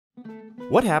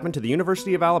What happened to the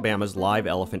University of Alabama's live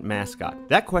elephant mascot?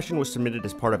 That question was submitted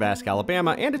as part of Ask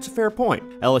Alabama, and it's a fair point.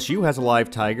 LSU has a live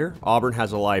tiger, Auburn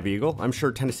has a live eagle, I'm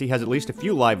sure Tennessee has at least a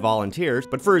few live volunteers,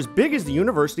 but for as big as the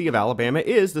University of Alabama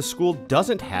is, the school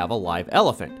doesn't have a live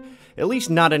elephant. At least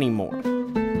not anymore.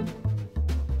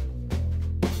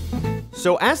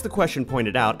 So as the question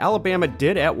pointed out, Alabama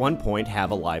did at one point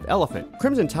have a live elephant.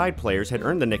 Crimson Tide players had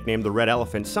earned the nickname the Red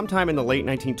Elephant sometime in the late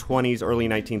 1920s, early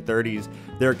 1930s.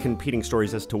 There are competing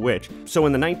stories as to which. So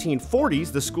in the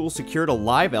 1940s, the school secured a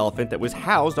live elephant that was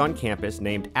housed on campus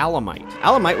named Alamite.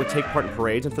 Alamite would take part in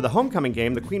parades, and for the homecoming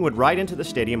game, the Queen would ride into the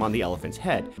stadium on the elephant's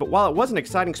head. But while it was an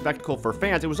exciting spectacle for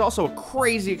fans, it was also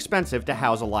crazy expensive to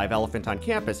house a live elephant on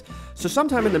campus. So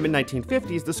sometime in the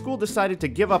mid-1950s, the school decided to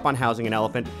give up on housing an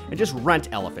elephant and just rent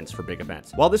elephants for big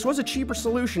events. While this was a cheaper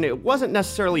solution, it wasn't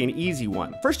necessarily an easy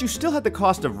one. First, you still had the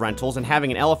cost of rentals, and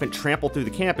having an elephant trample through the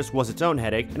campus was its own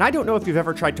headache. And I don't know if you've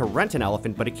ever tried to rent an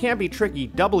elephant, but it can be tricky,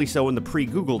 doubly so in the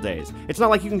pre-Google days. It's not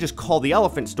like you can just call the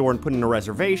elephant store and put in a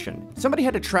reservation. Somebody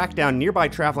had to track down nearby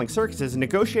traveling circuses and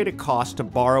negotiate a cost to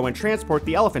borrow and transport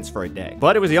the elephants for a day.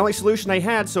 But it was the only solution they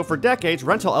had, so for decades,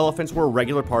 rental elephants were a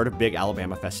regular part of big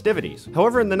Alabama festivities.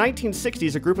 However, in the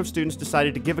 1960s, a group of students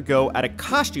decided to give a go at a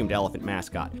costumed elephant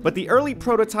mascot, but the early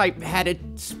prototype had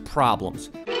its problems.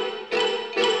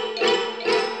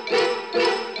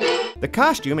 The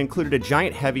costume included a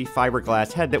giant heavy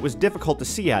fiberglass head that was difficult to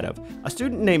see out of. A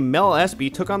student named Mel Espy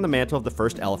took on the mantle of the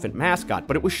first elephant mascot,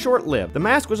 but it was short-lived. The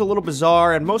mask was a little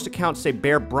bizarre, and most accounts say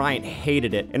Bear Bryant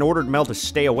hated it and ordered Mel to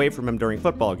stay away from him during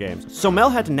football games. So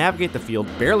Mel had to navigate the field,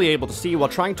 barely able to see, while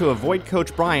trying to avoid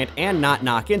Coach Bryant and not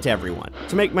knock into everyone.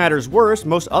 To make matters worse,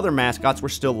 most other mascots were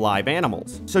still live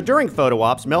animals. So during photo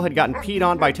ops, Mel had gotten peed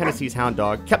on by Tennessee's Hound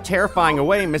Dog, kept terrifying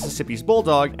away Mississippi's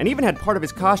Bulldog, and even had part of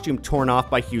his costume torn off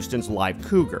by Houston's live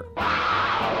cougar.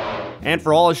 And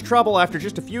for all his trouble, after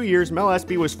just a few years, Mel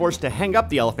Espy was forced to hang up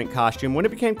the elephant costume when it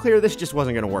became clear this just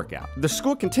wasn't going to work out. The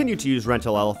school continued to use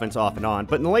rental elephants off and on,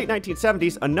 but in the late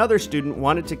 1970s, another student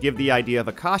wanted to give the idea of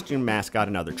a costume mascot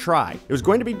another try. It was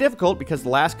going to be difficult because the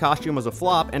last costume was a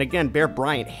flop, and again, Bear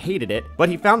Bryant hated it, but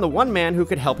he found the one man who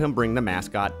could help him bring the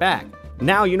mascot back.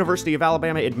 Now University of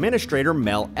Alabama administrator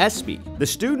Mel Espy. The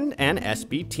student and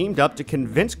Espy teamed up to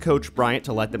convince Coach Bryant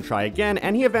to let them try again,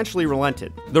 and he eventually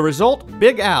relented. The result?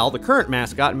 Big Al, the current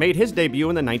mascot, made his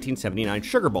debut in the 1979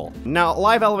 Sugar Bowl. Now,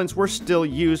 live elephants were still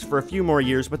used for a few more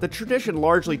years, but the tradition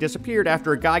largely disappeared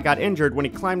after a guy got injured when he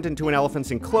climbed into an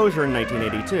elephant's enclosure in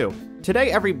 1982.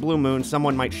 Today, every blue moon,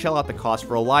 someone might shell out the cost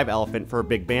for a live elephant for a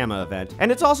big Bama event.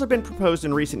 And it's also been proposed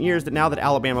in recent years that now that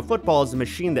Alabama football is a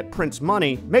machine that prints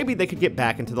money, maybe they could get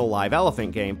back into the live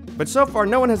elephant game. But so far,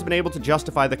 no one has been able to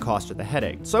justify the cost or the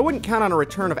headache. So I wouldn't count on a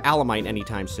return of Alamite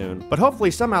anytime soon. But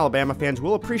hopefully some Alabama fans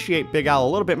will appreciate Big Al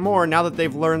a little bit more now that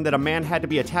they've learned that a man had to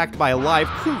be attacked by a live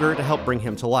cougar to help bring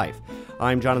him to life.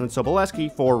 I'm Jonathan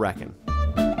Soboleski for Reckin.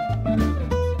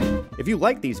 If you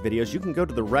like these videos, you can go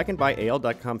to the Reckin by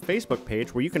AL.com Facebook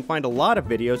page where you can find a lot of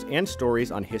videos and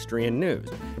stories on history and news.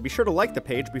 Be sure to like the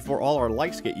page before all our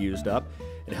likes get used up.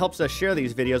 It helps us share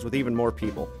these videos with even more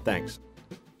people. Thanks.